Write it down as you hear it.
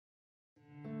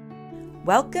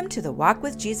Welcome to the Walk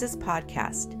with Jesus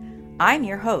podcast. I'm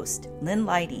your host, Lynn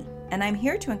Leidy, and I'm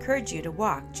here to encourage you to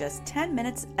walk just 10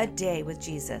 minutes a day with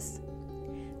Jesus.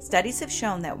 Studies have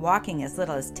shown that walking as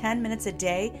little as 10 minutes a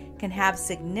day can have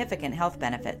significant health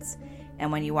benefits.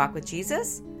 And when you walk with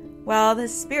Jesus, well, the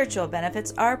spiritual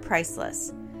benefits are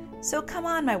priceless. So come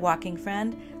on, my walking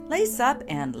friend, lace up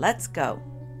and let's go.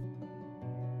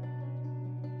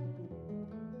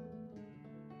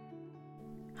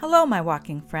 Hello, my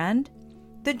walking friend.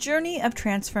 The journey of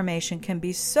transformation can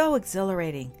be so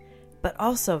exhilarating, but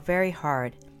also very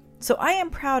hard. So I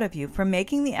am proud of you for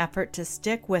making the effort to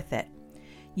stick with it.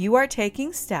 You are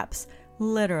taking steps,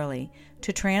 literally,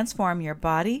 to transform your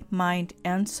body, mind,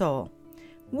 and soul,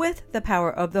 with the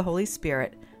power of the Holy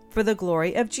Spirit, for the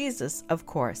glory of Jesus, of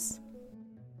course.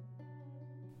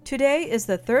 Today is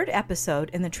the third episode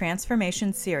in the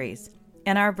Transformation series,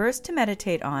 and our verse to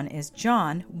meditate on is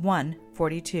John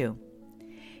 1:42.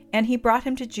 And he brought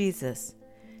him to Jesus.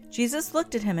 Jesus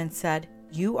looked at him and said,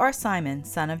 "You are Simon,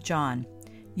 son of John.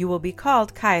 You will be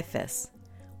called Caiaphas,"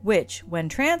 which, when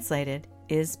translated,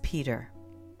 is Peter.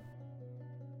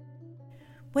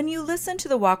 When you listen to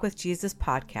the Walk with Jesus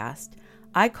podcast,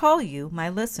 I call you, my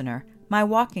listener, my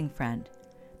walking friend.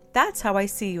 That's how I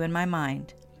see you in my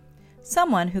mind.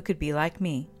 Someone who could be like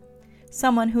me.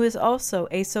 Someone who is also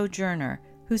a sojourner,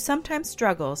 who sometimes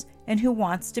struggles and who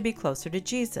wants to be closer to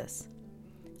Jesus.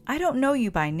 I don't know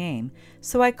you by name,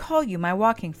 so I call you my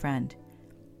walking friend.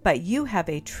 But you have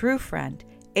a true friend,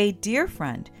 a dear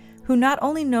friend, who not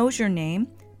only knows your name,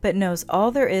 but knows all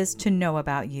there is to know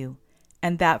about you.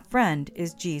 And that friend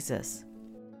is Jesus.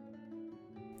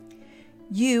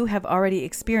 You have already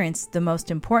experienced the most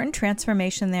important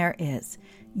transformation there is.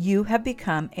 You have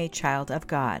become a child of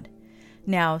God.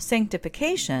 Now,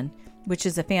 sanctification, which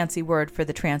is a fancy word for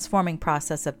the transforming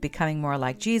process of becoming more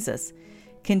like Jesus,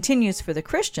 continues for the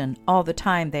Christian all the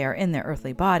time they are in their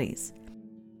earthly bodies.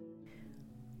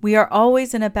 We are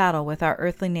always in a battle with our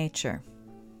earthly nature.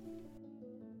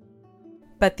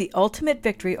 But the ultimate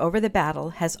victory over the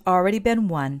battle has already been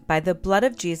won by the blood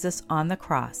of Jesus on the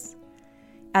cross.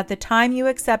 At the time you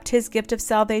accept his gift of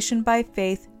salvation by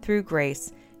faith through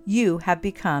grace, you have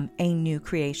become a new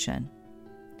creation.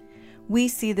 We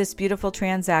see this beautiful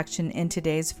transaction in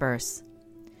today's verse.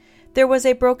 There was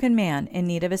a broken man in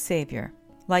need of a Savior,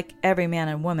 like every man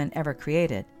and woman ever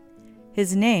created.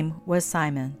 His name was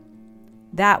Simon.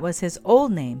 That was his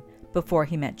old name before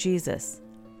he met Jesus.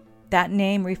 That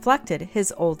name reflected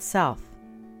his old self.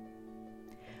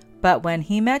 But when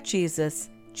he met Jesus,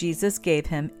 Jesus gave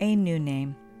him a new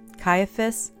name,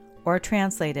 Caiaphas, or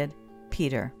translated,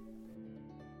 Peter.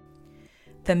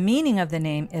 The meaning of the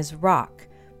name is rock,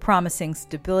 promising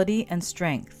stability and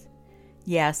strength.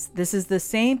 Yes, this is the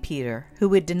same Peter who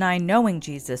would deny knowing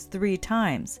Jesus 3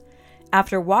 times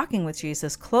after walking with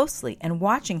Jesus closely and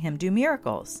watching him do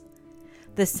miracles.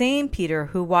 The same Peter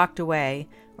who walked away,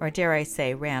 or dare I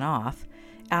say ran off,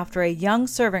 after a young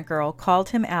servant girl called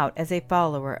him out as a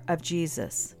follower of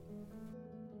Jesus.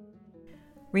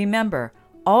 Remember,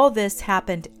 all this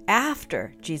happened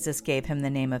after Jesus gave him the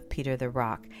name of Peter the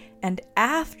Rock, and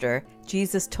after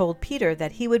Jesus told Peter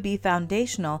that he would be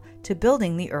foundational to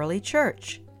building the early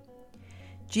church.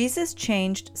 Jesus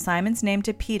changed Simon's name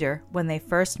to Peter when they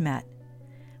first met.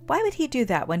 Why would he do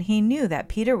that when he knew that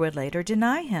Peter would later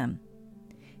deny him?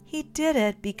 He did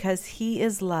it because he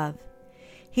is love.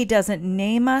 He doesn't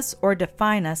name us or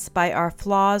define us by our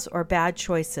flaws or bad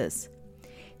choices.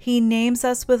 He names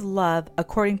us with love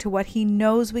according to what he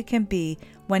knows we can be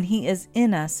when he is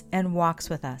in us and walks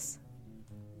with us.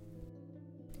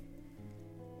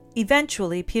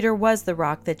 Eventually, Peter was the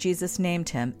rock that Jesus named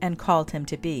him and called him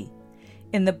to be.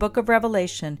 In the book of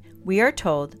Revelation, we are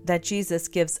told that Jesus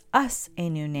gives us a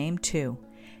new name too.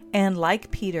 And like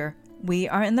Peter, we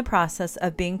are in the process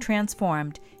of being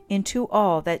transformed into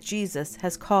all that Jesus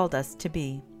has called us to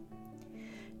be.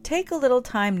 Take a little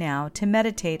time now to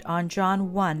meditate on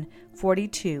John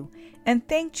 1:42 and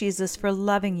thank Jesus for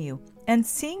loving you and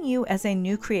seeing you as a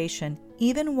new creation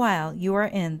even while you are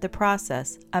in the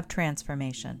process of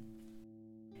transformation.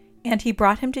 And he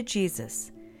brought him to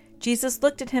Jesus. Jesus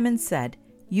looked at him and said,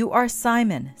 "You are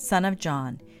Simon, son of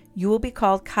John. You will be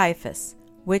called Caiaphas,"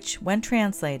 which, when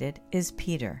translated, is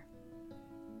Peter.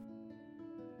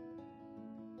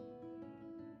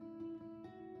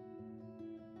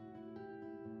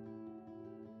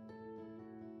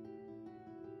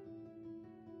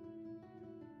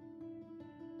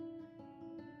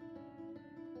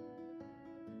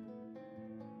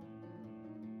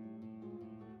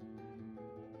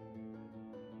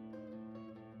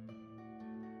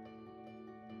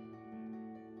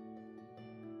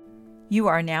 You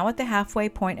are now at the halfway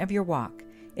point of your walk.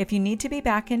 If you need to be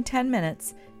back in 10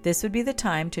 minutes, this would be the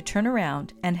time to turn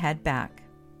around and head back.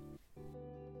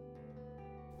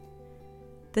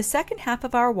 The second half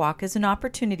of our walk is an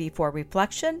opportunity for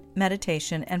reflection,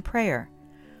 meditation, and prayer.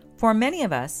 For many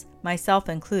of us, myself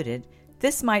included,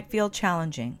 this might feel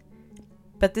challenging.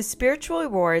 But the spiritual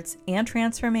rewards and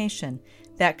transformation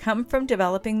that come from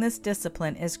developing this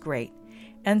discipline is great,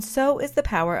 and so is the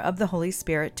power of the Holy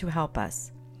Spirit to help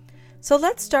us. So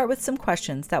let's start with some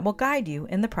questions that will guide you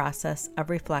in the process of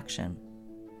reflection.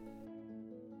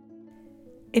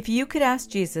 If you could ask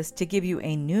Jesus to give you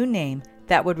a new name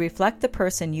that would reflect the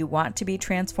person you want to be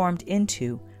transformed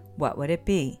into, what would it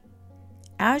be?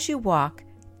 As you walk,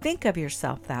 think of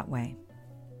yourself that way.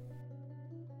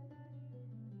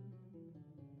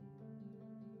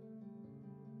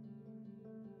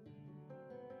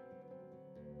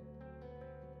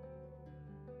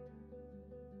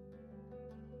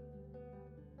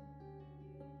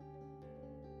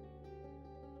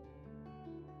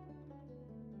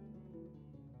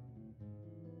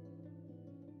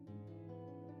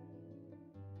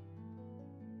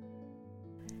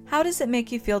 How does it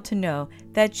make you feel to know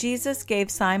that Jesus gave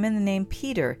Simon the name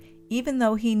Peter, even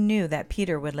though he knew that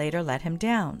Peter would later let him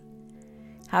down?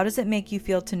 How does it make you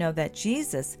feel to know that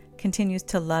Jesus continues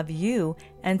to love you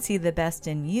and see the best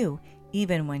in you,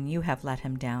 even when you have let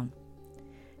him down?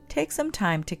 Take some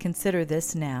time to consider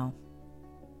this now.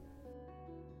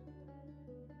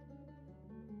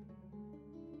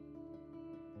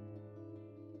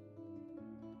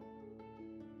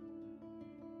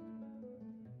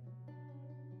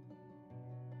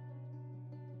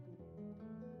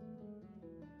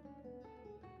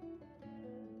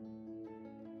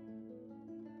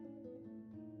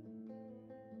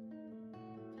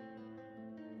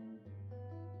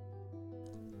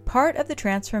 Part of the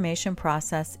transformation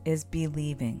process is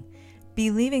believing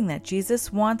that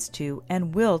Jesus wants to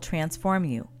and will transform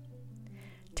you.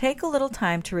 Take a little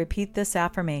time to repeat this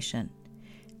affirmation.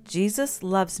 Jesus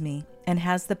loves me and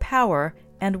has the power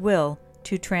and will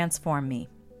to transform me.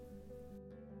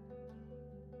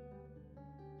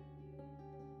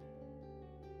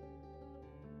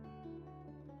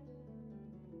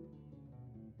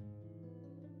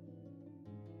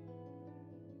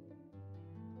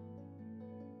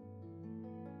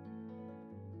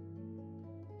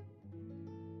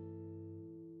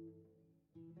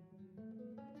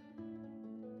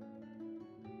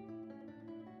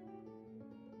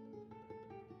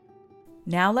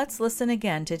 Now let's listen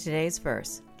again to today's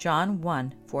verse, John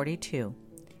 1:42.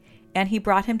 And he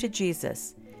brought him to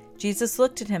Jesus. Jesus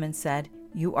looked at him and said,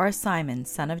 "You are Simon,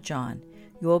 son of John.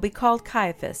 You will be called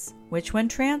Caiaphas," which when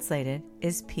translated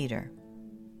is Peter.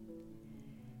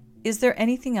 Is there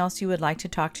anything else you would like to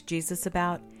talk to Jesus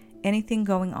about? Anything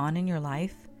going on in your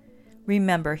life?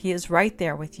 Remember, he is right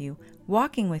there with you,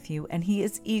 walking with you, and he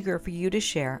is eager for you to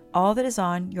share all that is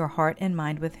on your heart and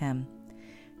mind with him.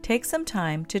 Take some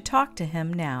time to talk to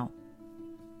him now.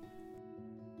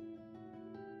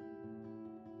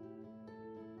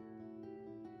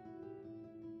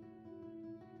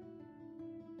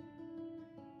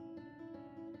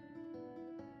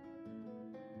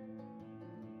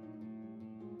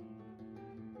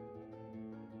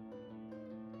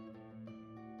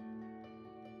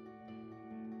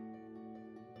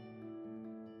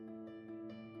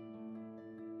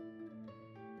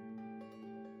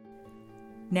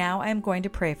 Now I am going to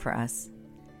pray for us.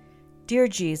 Dear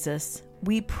Jesus,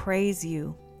 we praise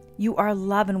you. You are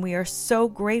love, and we are so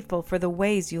grateful for the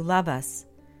ways you love us.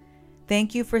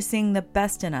 Thank you for seeing the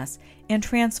best in us and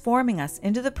transforming us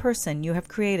into the person you have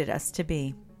created us to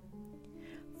be.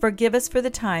 Forgive us for the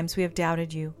times we have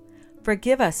doubted you.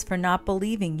 Forgive us for not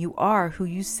believing you are who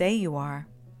you say you are.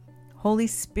 Holy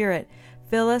Spirit,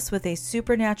 fill us with a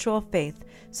supernatural faith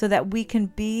so that we can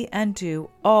be and do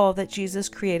all that Jesus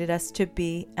created us to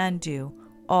be and do,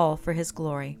 all for his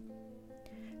glory.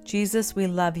 Jesus, we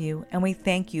love you and we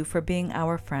thank you for being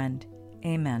our friend.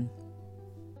 Amen.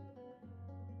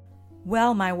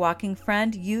 Well, my walking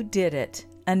friend, you did it.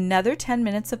 Another 10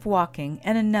 minutes of walking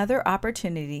and another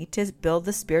opportunity to build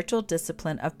the spiritual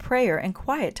discipline of prayer and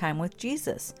quiet time with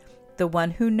Jesus, the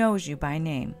one who knows you by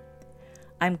name.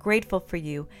 I'm grateful for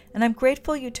you, and I'm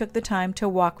grateful you took the time to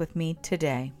walk with me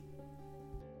today.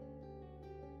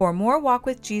 For more Walk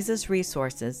with Jesus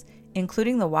resources,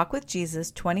 including the Walk with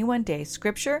Jesus 21-day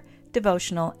scripture,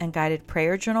 devotional, and guided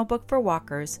prayer journal book for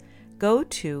walkers, go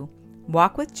to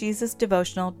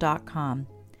walkwithjesusdevotional.com.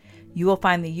 You will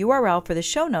find the URL for the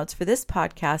show notes for this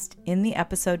podcast in the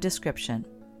episode description.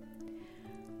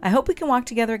 I hope we can walk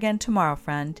together again tomorrow,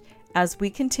 friend, as we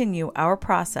continue our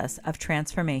process of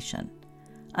transformation.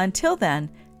 Until then,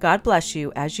 God bless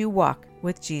you as you walk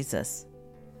with Jesus.